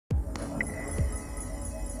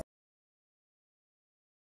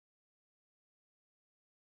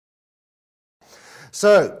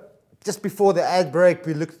So, just before the ad break,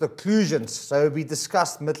 we looked at occlusions. So we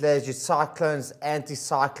discussed mid-latitude cyclones,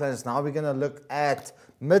 anticyclones. Now we're going to look at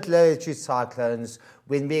mid-latitude cyclones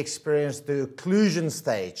when we experience the occlusion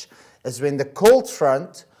stage. Is when the cold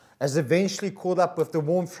front is eventually caught up with the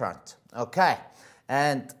warm front. Okay,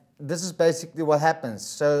 and this is basically what happens.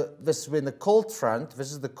 So this is when the cold front,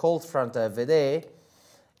 this is the cold front over there,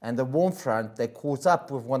 and the warm front, they caught up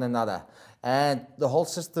with one another. And the whole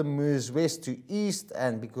system moves west to east,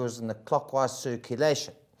 and because in the clockwise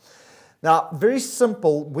circulation. Now, very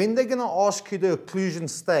simple, when they're going to ask you the occlusion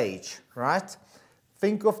stage, right?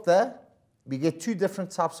 Think of we get two different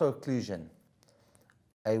types of occlusion.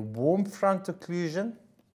 A warm front occlusion,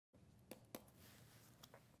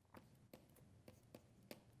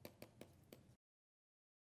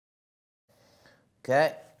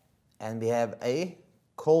 okay, and we have a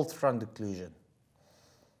cold front occlusion.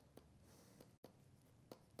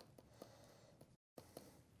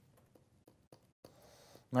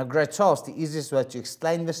 Now, great Charles, the easiest way to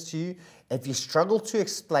explain this to you, if you struggle to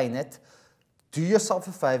explain it, do yourself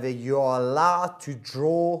a favor, you are allowed to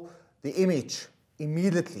draw the image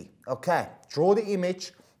immediately. Okay, draw the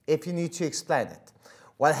image if you need to explain it.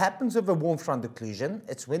 What happens with a warm front occlusion,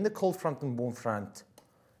 it's when the cold front and warm front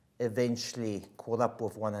eventually caught up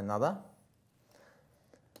with one another.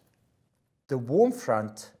 The warm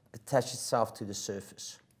front attaches itself to the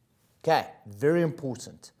surface. Okay, very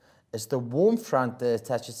important. It's the warm front that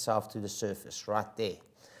attaches itself to the surface, right there.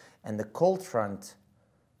 And the cold front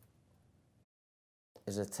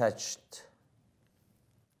is attached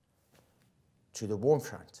to the warm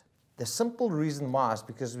front. The simple reason why is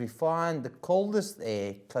because we find the coldest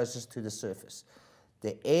air closest to the surface.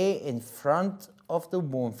 The air in front of the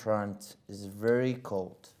warm front is very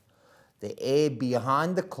cold. The air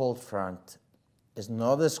behind the cold front is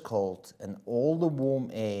not as cold, and all the warm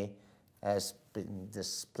air has been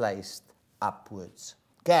displaced upwards.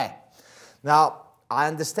 Okay, now I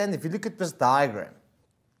understand if you look at this diagram,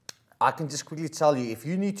 I can just quickly tell you, if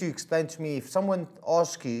you need to explain to me, if someone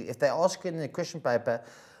asks you, if they ask you in a question paper,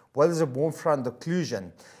 what is a warm front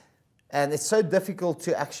occlusion? And it's so difficult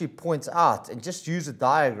to actually point out and just use a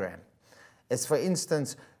diagram. It's for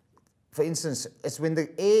instance, it's when the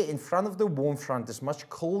air in front of the warm front is much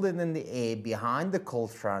colder than the air behind the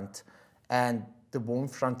cold front, and the warm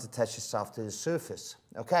front attaches itself to the surface.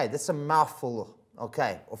 Okay, that's a mouthful,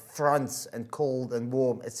 okay, of fronts and cold and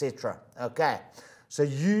warm, etc. Okay, so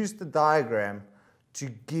use the diagram to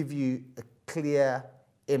give you a clear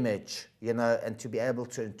image, you know, and to be able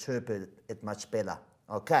to interpret it much better.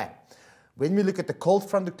 Okay, when we look at the cold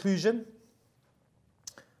front occlusion,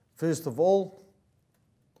 first of all,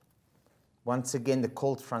 once again, the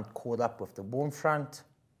cold front caught up with the warm front.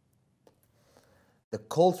 The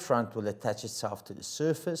cold front will attach itself to the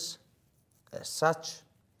surface as such.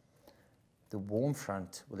 The warm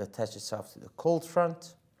front will attach itself to the cold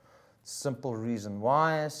front. Simple reason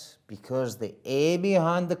why is because the air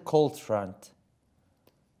behind the cold front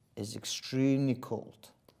is extremely cold,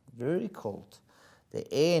 very cold.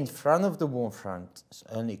 The air in front of the warm front is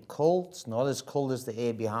only cold. It's not as cold as the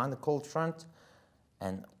air behind the cold front,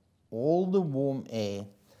 and all the warm air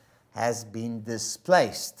has been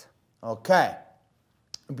displaced. Okay.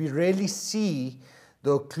 We rarely see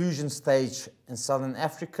the occlusion stage in Southern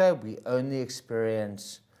Africa. We only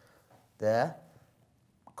experience the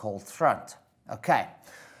cold front. Okay.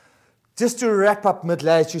 Just to wrap up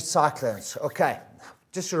mid-latitude cyclones. Okay.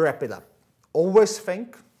 Just to wrap it up. Always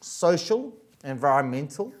think social,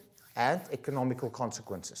 environmental, and economical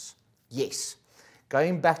consequences. Yes.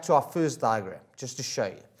 Going back to our first diagram, just to show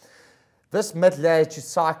you. This mid-latitude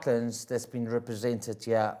cyclones that's been represented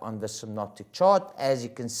here on the synoptic chart, as you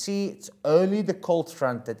can see, it's only the cold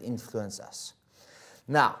front that influences us.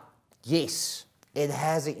 Now, yes, it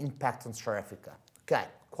has an impact on South Africa. Okay,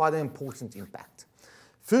 quite an important impact.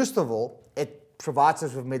 First of all, it provides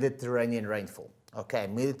us with Mediterranean rainfall. Okay,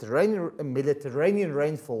 Mediterranean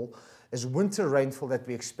rainfall is winter rainfall that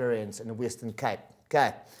we experience in the Western Cape.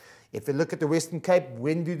 Okay, if you look at the Western Cape,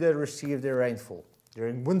 when do they receive their rainfall?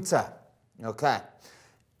 During winter. Okay,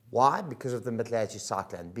 why? Because of the mid-latitude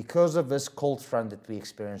cyclone, because of this cold front that we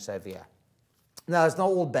experience over here. Now, it's not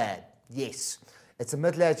all bad. Yes, it's a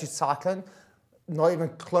mid-latitude cyclone, not even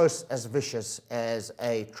close as vicious as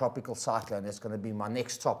a tropical cyclone. That's going to be my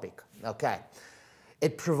next topic. Okay,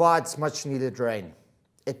 it provides much needed rain.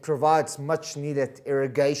 It provides much needed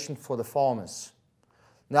irrigation for the farmers.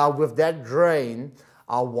 Now, with that rain,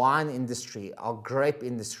 our wine industry, our grape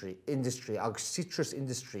industry, our citrus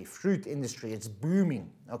industry, fruit industry, it's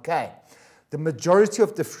booming, okay? The majority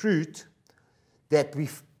of the fruit that we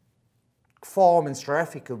farm in South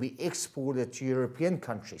Africa, we export it to European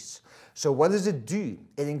countries. So what does it do?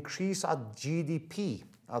 It increases our GDP,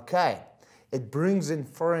 okay? It brings in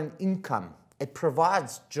foreign income. It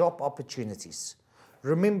provides job opportunities.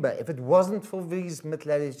 Remember, if it wasn't for these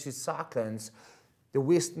mid-latitude cyclones, the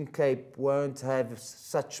Western Cape won't have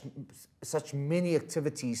such many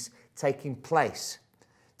activities taking place.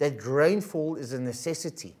 That rainfall is a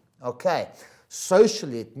necessity, okay?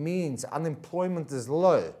 Socially, it means unemployment is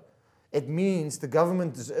low. It means the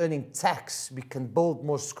government is earning tax. We can build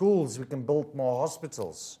more schools. We can build more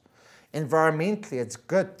hospitals. Environmentally, it's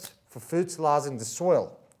good for fertilizing the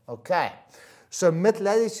soil, okay? So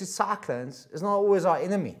mid-latitude cyclones is not always our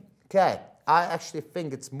enemy, okay? I actually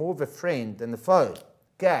think it's more of a friend than a foe,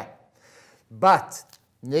 okay? But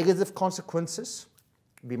negative consequences,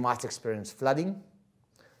 we might experience flooding.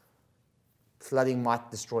 Flooding might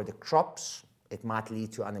destroy the crops. It might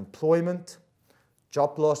lead to unemployment,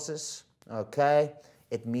 job losses, okay?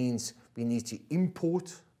 It means we need to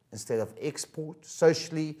import instead of export.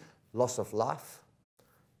 Socially, loss of life.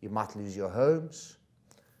 You might lose your homes.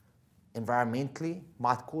 Environmentally,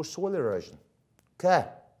 might cause soil erosion, okay?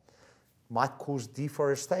 Might cause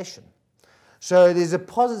deforestation. So there's a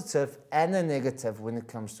positive and a negative when it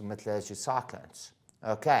comes to mid-latitude cyclones,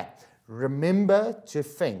 okay? Remember to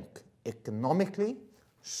think economically,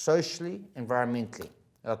 socially, environmentally,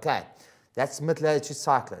 okay? That's mid-latitude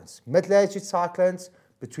cyclones. Mid-latitude cyclones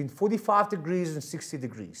between 45 degrees and 60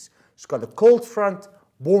 degrees. It's got a cold front,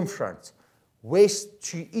 warm front, west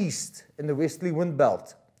to east in the westerly wind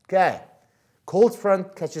belt. Okay. Cold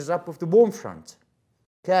front catches up with the warm front.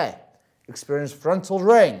 Okay. Experience frontal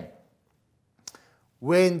rain.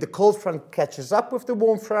 When the cold front catches up with the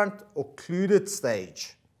warm front, occluded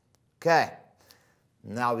stage. Okay.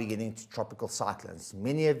 Now we get into tropical cyclones.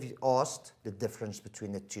 Many of you asked the difference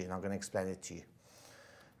between the two, and I'm going to explain it to you.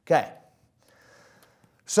 Okay.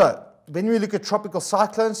 So, when we look at tropical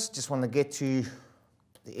cyclones, just want to get to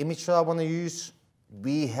the image that I want to use.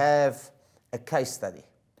 We have a case study.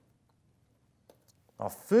 Now,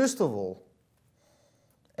 first of all,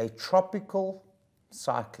 a tropical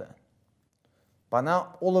cyclone. By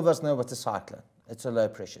now, all of us know what's a cyclone. It's a low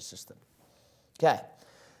pressure system. Okay.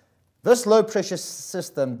 This low pressure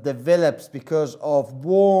system develops because of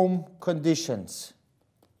warm conditions.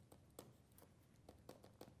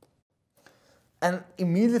 And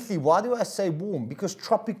immediately, why do I say warm? Because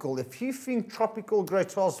tropical, if you think tropical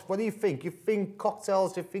grotels, what do you think? You think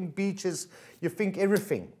cocktails, you think beaches, you think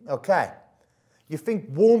everything, okay? You think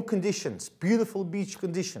warm conditions, beautiful beach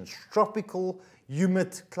conditions, tropical,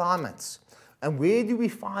 humid climates. And where do we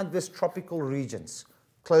find these tropical regions?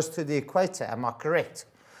 Close to the equator, am I correct?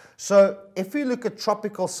 So if we look at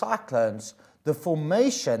tropical cyclones, the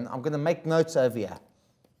formation, I'm going to make notes over here.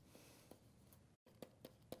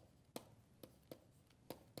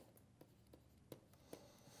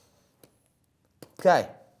 Okay,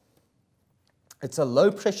 it's a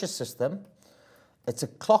low pressure system. It's a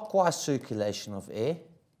clockwise circulation of air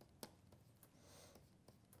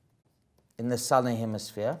in the southern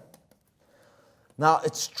hemisphere. Now,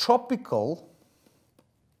 it's tropical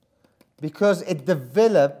because it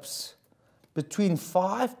develops between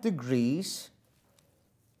 5 degrees,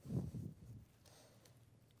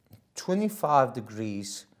 25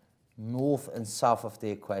 degrees north and south of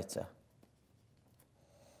the equator.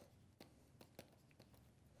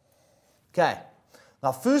 Okay,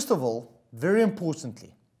 now first of all, very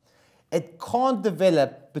importantly, it can't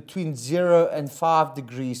develop between 0 and 5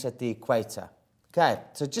 degrees at the equator. Okay,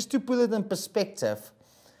 so just to put it in perspective,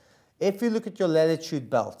 if you look at your latitude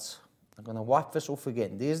belt, I'm going to wipe this off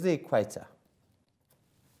again. There's the equator.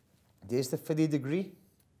 There's the 30 degree.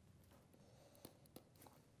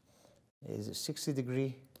 There's a 60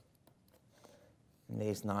 degree. And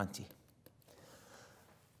there's 90.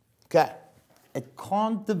 Okay, it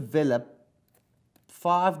can't develop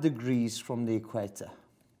 5 degrees from the equator.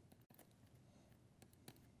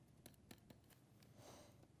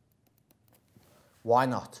 Why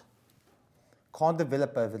not? Can't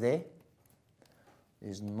develop over there.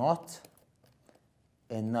 There's not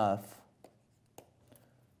enough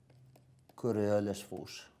Coriolis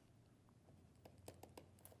force.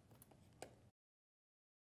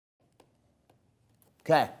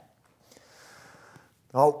 Okay.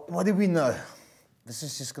 Now, what do we know? This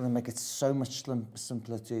is just going to make it so much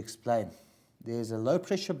simpler to explain. There's a low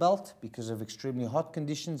pressure belt because of extremely hot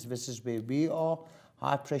conditions. This is where we are.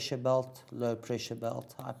 High pressure belt, low pressure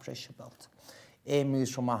belt, high pressure belt. Air moves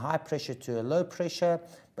from a high pressure to a low pressure,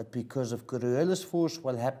 but because of Coriolis force,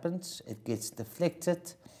 what happens? It gets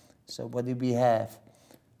deflected. So what do we have?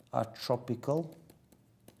 Our tropical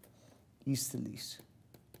easterlies.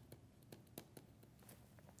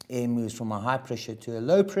 air moves from a high pressure to a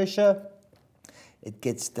low pressure. It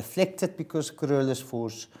gets deflected because of Coriolis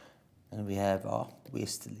force, and we have our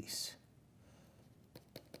westerlies.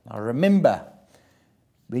 Now remember,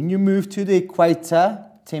 when you move to the equator,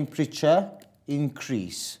 temperature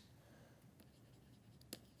increase.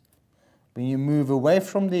 When you move away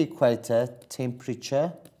from the equator,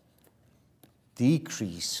 temperature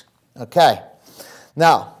decrease. Okay,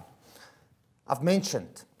 now I've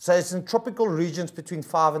mentioned, so it's in tropical regions between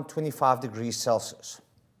 5 and 25 degrees Celsius.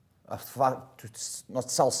 Not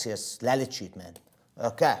Celsius, latitude, man.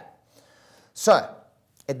 Okay, so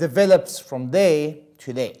it develops from there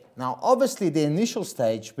to there. Now, obviously, the initial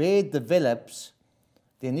stage where it develops,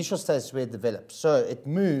 so it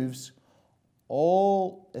moves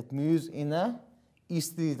in a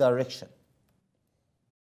easterly direction.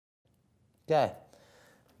 Okay,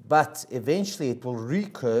 but eventually it will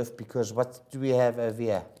recurve because what do we have over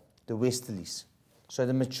here? The westerlies. So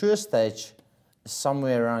the mature stage is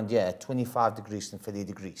somewhere around here at 25 degrees and 30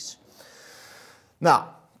 degrees.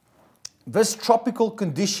 Now, these tropical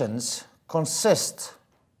conditions consist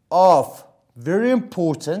of very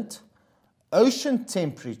important ocean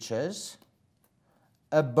temperatures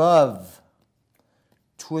above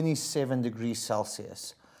 27 degrees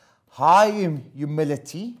Celsius, high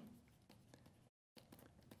humidity.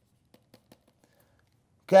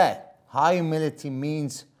 Okay, high humidity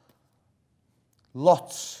means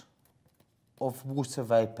lots of water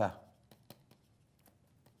vapor.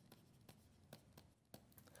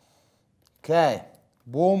 Okay,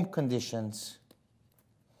 warm conditions.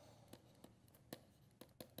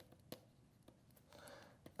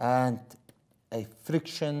 And a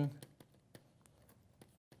friction-free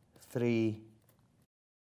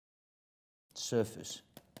surface.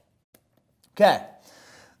 Okay,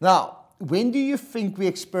 now, when do you think we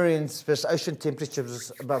experience this ocean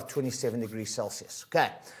temperatures above 27 degrees Celsius?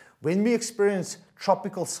 Okay, when we experience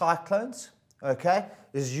tropical cyclones, okay,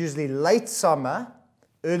 is usually late summer,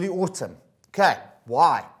 early autumn. Okay,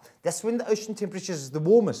 why? That's when the ocean temperature is the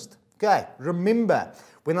warmest. Okay, remember,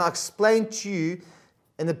 when I explained to you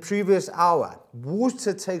in the previous hour,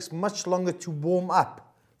 water takes much longer to warm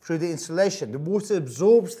up through the insulation. The water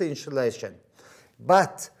absorbs the insulation.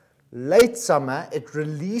 But late summer, it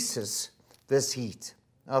releases this heat.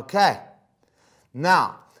 Okay.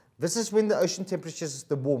 Now, this is when the ocean temperature is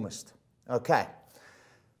the warmest. Okay.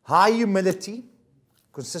 High humidity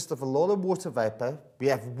consists of a lot of water vapor. We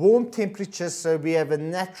have warm temperatures, so we have a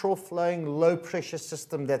natural flowing low pressure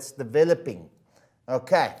system that's developing.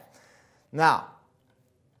 Okay. Now,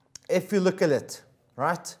 if you look at it,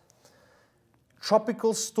 right?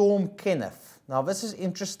 Tropical storm Kenneth. Now, this is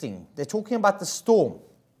interesting. They're talking about the storm.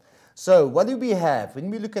 So, what do we have when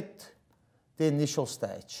we look at the initial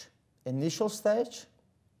stage? Initial stage,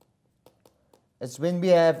 it's when we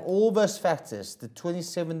have all those factors, the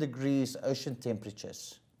 27 degrees ocean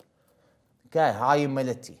temperatures. Okay, high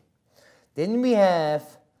humidity. Then we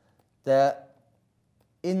have the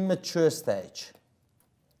immature stage.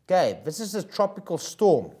 Okay, this is a tropical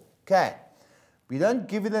storm. Okay, we don't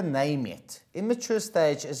give it a name yet. Immature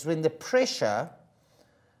stage is when the pressure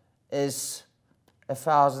is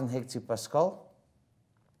 1,000 hectopascal,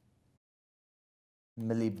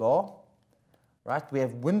 millibar, right? We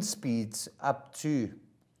have wind speeds up to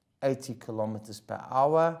 80 kilometers per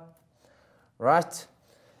hour, right?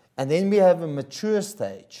 And then we have a mature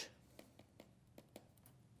stage.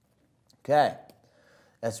 Okay,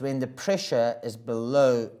 that's when the pressure is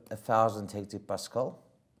below 1,000 hectopascal.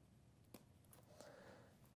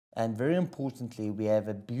 And very importantly, we have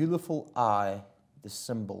a beautiful eye, the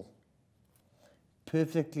symbol.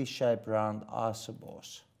 Perfectly shaped round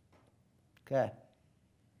isobars. Okay.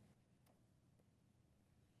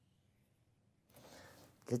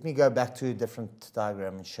 Let me go back to a different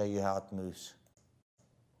diagram and show you how it moves.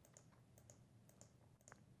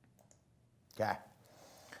 Okay.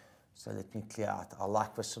 So let me clear out. I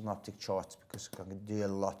like the synoptic charts because I can do a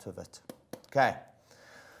lot of it. Okay.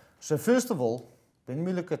 So first of all, when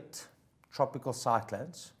we look at tropical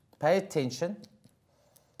cyclones, pay attention.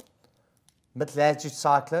 Mid-latitude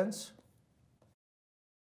cyclones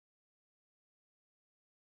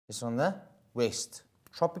is on the west.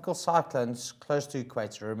 Tropical cyclones close to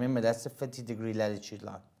equator. Remember, that's the 50-degree latitude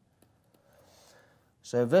line.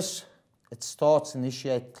 So this, it starts,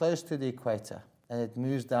 initiate close to the equator, and it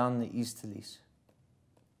moves down the easterlies.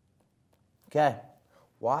 Okay.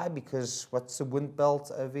 Why? Because what's the wind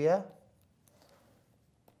belt over here?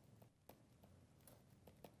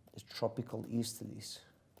 It's tropical easterlies.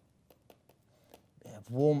 We have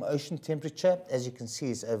warm ocean temperature, as you can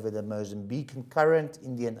see, is over the Mozambican current,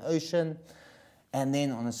 Indian Ocean, And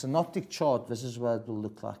then on a synoptic chart, this is what it will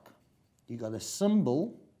look like. You got a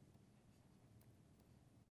symbol.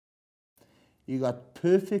 You got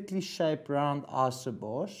perfectly shaped round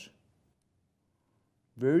isobars,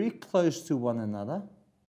 very close to one another.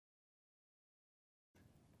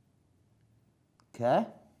 Okay?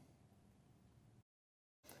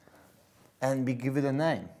 And we give it a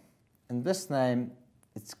name. And this name,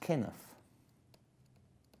 it's Kenneth.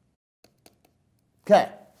 Okay.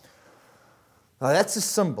 Now that's a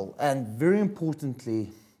symbol, and very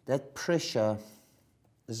importantly, that pressure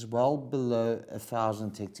is well below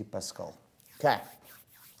 1,000 hectopascal. Okay.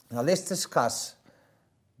 Now let's discuss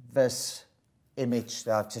this image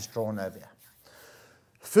that I've just drawn over here.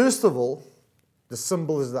 First of all, the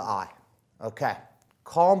symbol is the eye. Okay.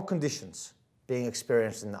 Calm conditions being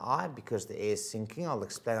experienced in the eye because the air is sinking. I'll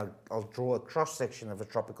explain. I'll draw a cross-section of a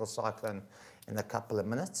tropical cyclone in a couple of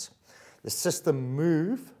minutes. The system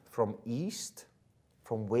moves from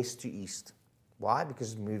west to east. Why?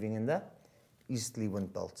 Because it's moving in the easterly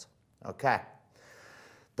wind belt. Okay.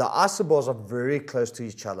 The isobars are very close to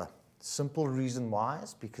each other. Simple reason why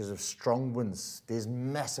is because of strong winds. There's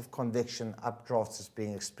massive convection updrafts that's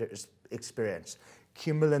being experienced.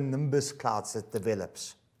 Cumulonimbus clouds that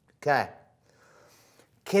develops. Okay.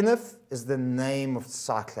 Kenneth is the name of the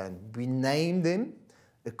cyclone. We named them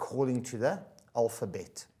according to the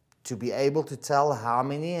alphabet to be able to tell how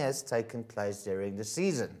many has taken place during the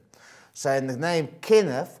season. So in the name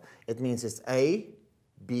Kenneth, it means it's A,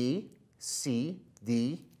 B, C,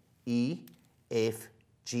 D, E, F,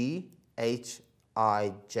 G, H,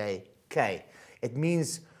 I, J, K. It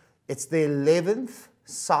means it's the 11th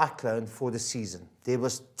cyclone for the season. There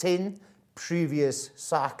was 10 previous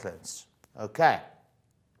cyclones. Okay.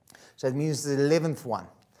 So it means the 11th one.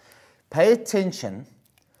 Pay attention.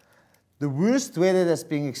 The worst weather that's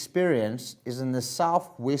being experienced is in the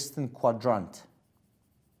southwestern quadrant.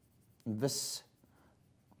 This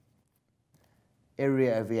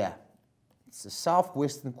area over here. It's the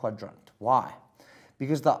southwestern quadrant. Why?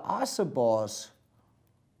 Because the isobars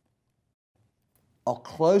are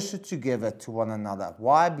closer together to one another.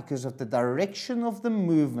 Why? Because of the direction of the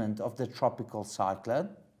movement of the tropical cyclone.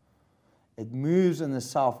 It moves in the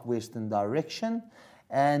southwestern direction,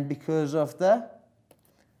 and because of the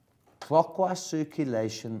clockwise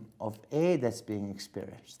circulation of air that's being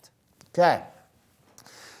experienced. Okay.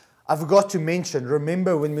 I forgot to mention,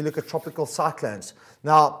 remember when we look at tropical cyclones.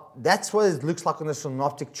 Now, that's what it looks like on the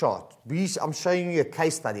synoptic chart. I'm showing you a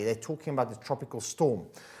case study. They're talking about the tropical storm.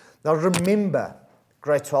 Now, remember,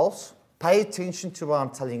 grade 12s, pay attention to what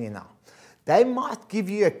I'm telling you now. They might give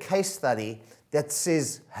you a case study that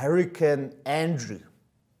says Hurricane Andrew.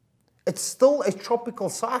 It's still a tropical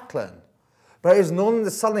cyclone, but it's not in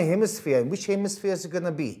the southern hemisphere. In which hemisphere is it going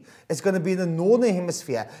to be? It's going to be in the northern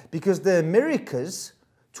hemisphere because the Americas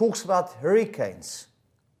talks about hurricanes.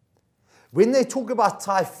 When they talk about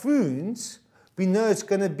typhoons, we know it's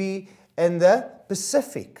going to be in the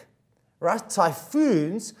Pacific, right?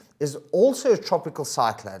 Typhoons is also a tropical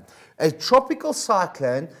cyclone. A tropical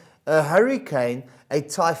cyclone, a hurricane, a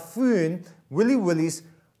typhoon, willy willies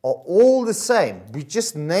are all the same. We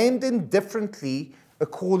just named them differently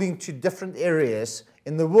according to different areas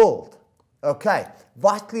in the world. Okay,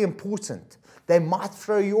 vitally important. They might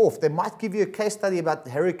throw you off. They might give you a case study about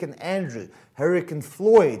Hurricane Andrew, Hurricane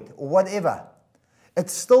Floyd, or whatever.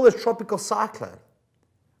 It's still a tropical cyclone,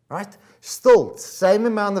 right? Still, same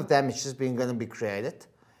amount of damage is going to be created.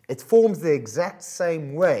 It forms the exact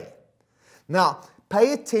same way. Now,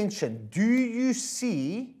 pay attention. Do you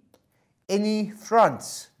see any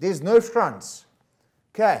fronts? There's no fronts.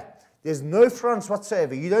 Okay, there's no fronts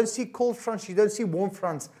whatsoever. You don't see cold fronts, you don't see warm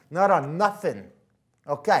fronts, nothing.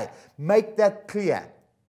 Okay, make that clear.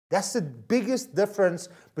 That's the biggest difference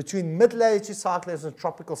between mid-latitude cyclones and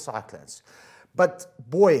tropical cyclones. But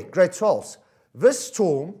boy, grade 12s, this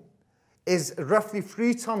storm is roughly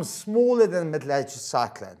 3 times smaller than a mid-latitude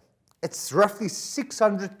cyclone. It's roughly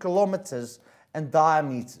 600 kilometers in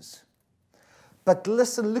diameters. But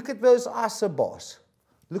listen, look at those isobars.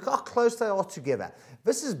 Look how close they are together.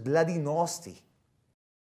 This is bloody nasty.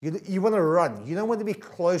 You want to run. You don't want to be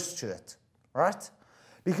close to it, right?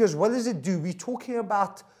 Because what does it do? We're talking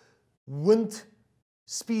about wind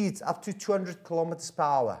speeds up to 200 kilometers per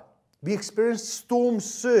hour. We experience storm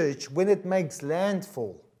surge when it makes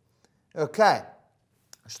landfall. Okay.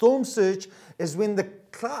 Storm surge is when the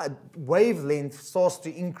cloud wavelength starts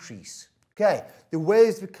to increase. Okay. The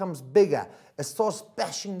waves becomes bigger. It starts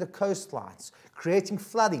bashing the coastlines, creating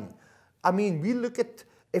flooding. I mean, we look at,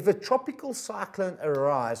 if a tropical cyclone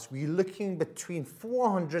arrives, we're looking between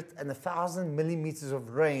 400 and 1,000 millimeters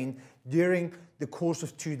of rain during the course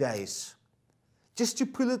of 2 days. Just to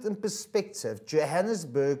put it in perspective,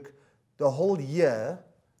 Johannesburg, the whole year,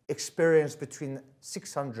 experienced between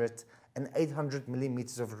 600 and 800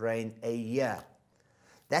 millimeters of rain a year.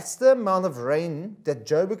 That's the amount of rain that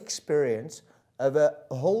Joburg experienced over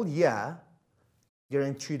a whole year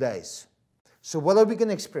during 2 days. So what are we going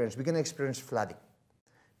to experience? We're going to experience flooding.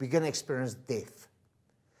 We're going to experience death.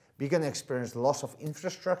 We're going to experience loss of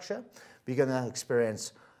infrastructure. We're going to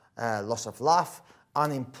experience loss of life,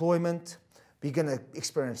 unemployment. We're going to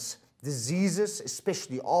experience diseases,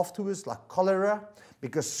 especially afterwards, like cholera,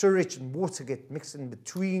 because sewage and water get mixed in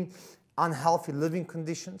between, unhealthy living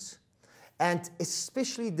conditions. And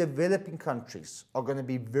especially developing countries are going to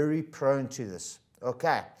be very prone to this.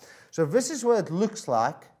 Okay, so this is what it looks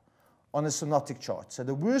like on a synoptic chart. So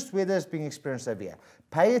the worst weather is being experienced over here.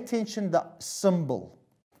 Pay attention to the symbol.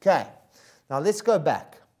 Okay, now let's go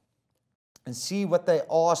back and see what they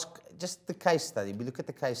ask, just the case study. We look at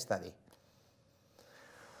the case study.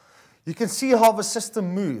 You can see how the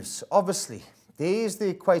system moves, obviously. There's the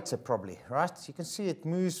equator probably, right? You can see it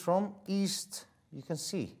moves from east, you can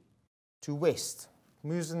see, to west.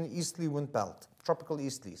 Moves in the easterly wind belt, tropical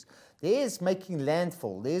easterlies. There's making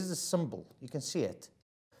landfall. There's the symbol. You can see it.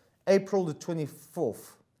 April the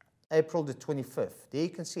 24th, April the 25th. There you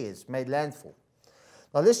can see it's made landfall.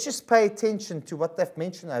 Now let's just pay attention to what they've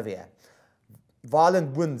mentioned over here.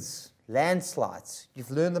 Violent winds, landslides.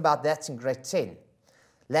 You've learned about that in grade 10.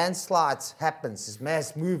 Landslides happens, it's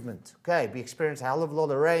mass movement. Okay, we experience a hell of a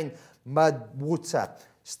lot of rain, mud, water,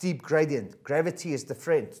 steep gradient. Gravity is the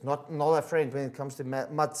friend, not a friend when it comes to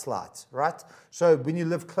mudslides, right? So when you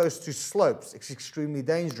live close to slopes, it's extremely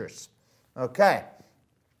dangerous. Okay.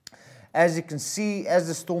 As you can see, as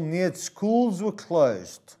the storm neared, schools were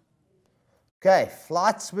closed. Okay,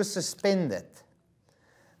 flights were suspended.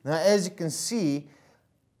 Now, as you can see,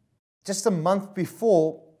 just a month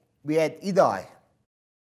before, we had Idai,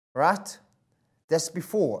 right? That's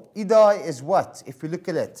before. Idai is what? If we look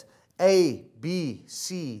at it, A, B,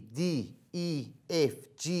 C, D, E, F,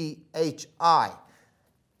 G, H, I.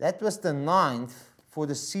 That was the 9th for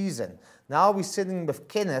the season. Now we're sitting with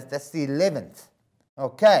Kenneth, that's the 11th.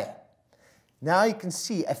 Okay. Now you can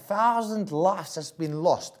see 1,000 lives has been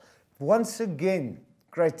lost. Once again,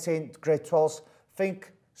 grade 10, grade 12,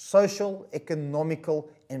 think social, economical,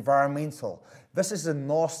 environmental. This is a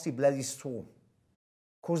nasty bloody storm.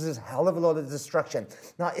 Causes a hell of a lot of destruction.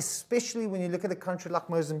 Now, especially when you look at a country like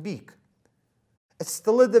Mozambique. It's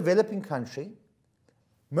still a developing country.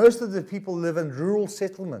 Most of the people live in rural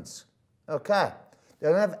settlements. Okay. They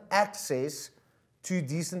don't have access to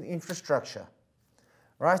decent infrastructure.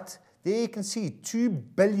 Right? There you can see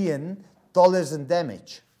 $2 billion in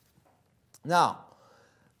damage. Now,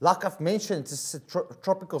 like I've mentioned, it's a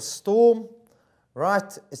tropical storm,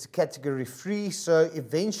 right? It's a category 3, so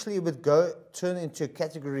eventually it would turn into a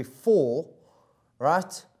category 4,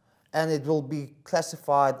 right? And it will be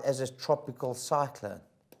classified as a tropical cyclone.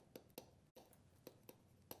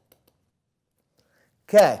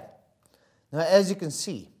 Okay, now as you can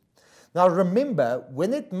see, now remember,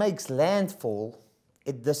 when it makes landfall,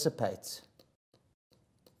 it dissipates.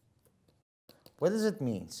 What does it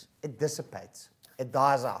mean? It dissipates. It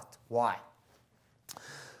dies out. Why?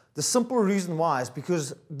 The simple reason why is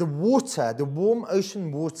because the water, the warm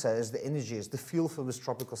ocean water is the energy, is the fuel for this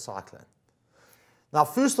tropical cyclone. Now,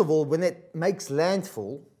 first of all, when it makes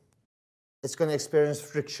landfall, it's going to experience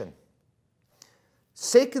friction.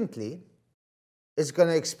 Secondly, it's going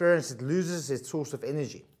to experience, it loses its source of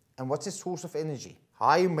energy. And what's its source of energy?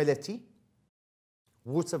 High humidity,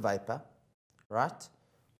 water vapor, right?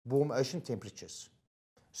 Warm ocean temperatures.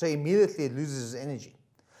 So immediately it loses its energy.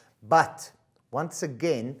 But once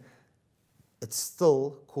again, it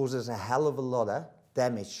still causes a hell of a lot of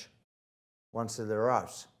damage once it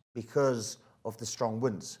arrives because of the strong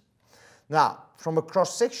winds. Now, from a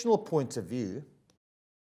cross-sectional point of view,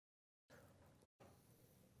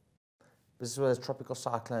 this is what a tropical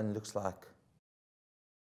cyclone looks like.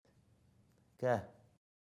 Okay.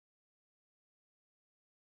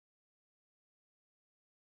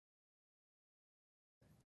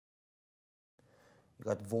 You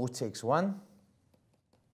got vortex 1,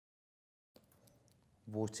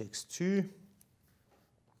 vortex 2.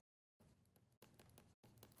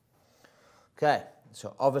 Okay,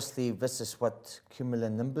 so obviously this is what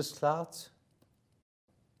cumulonimbus clouds.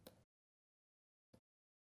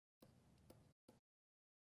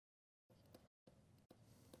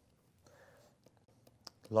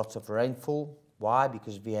 Lots of rainfall. Why?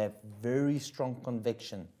 Because we have very strong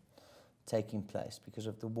convection taking place because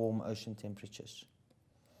of the warm ocean temperatures.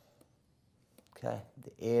 Okay,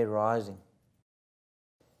 the air rising.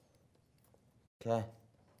 Okay.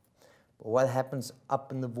 But what happens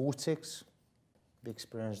up in the vortex? We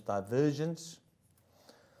experience divergence.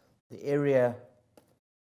 The area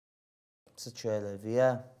situated over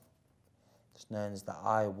here is known as the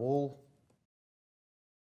eye wall.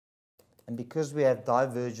 And because we have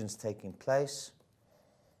divergence taking place,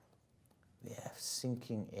 we have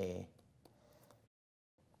sinking air.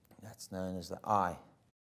 That's known as the eye.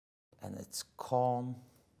 And it's calm,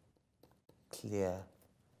 clear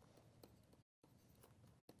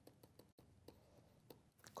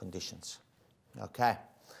conditions. Okay,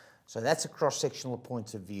 so that's a cross-sectional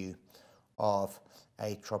point of view of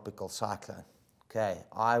a tropical cyclone. Okay,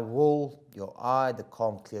 eye wall, your eye, the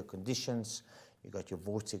calm, clear conditions. You got your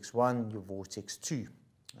vortex 1, your vortex 2.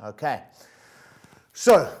 Okay,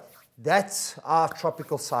 so that's our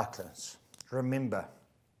tropical cyclones. Remember,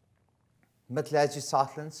 mid-latitude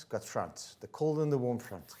cyclones got fronts, the cold and the warm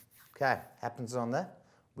front. Okay, happens on the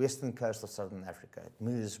western coast of southern Africa. It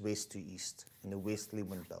moves west to east in a westerly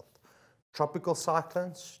wind belt. Tropical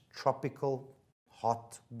cyclones, tropical,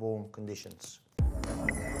 hot, warm conditions.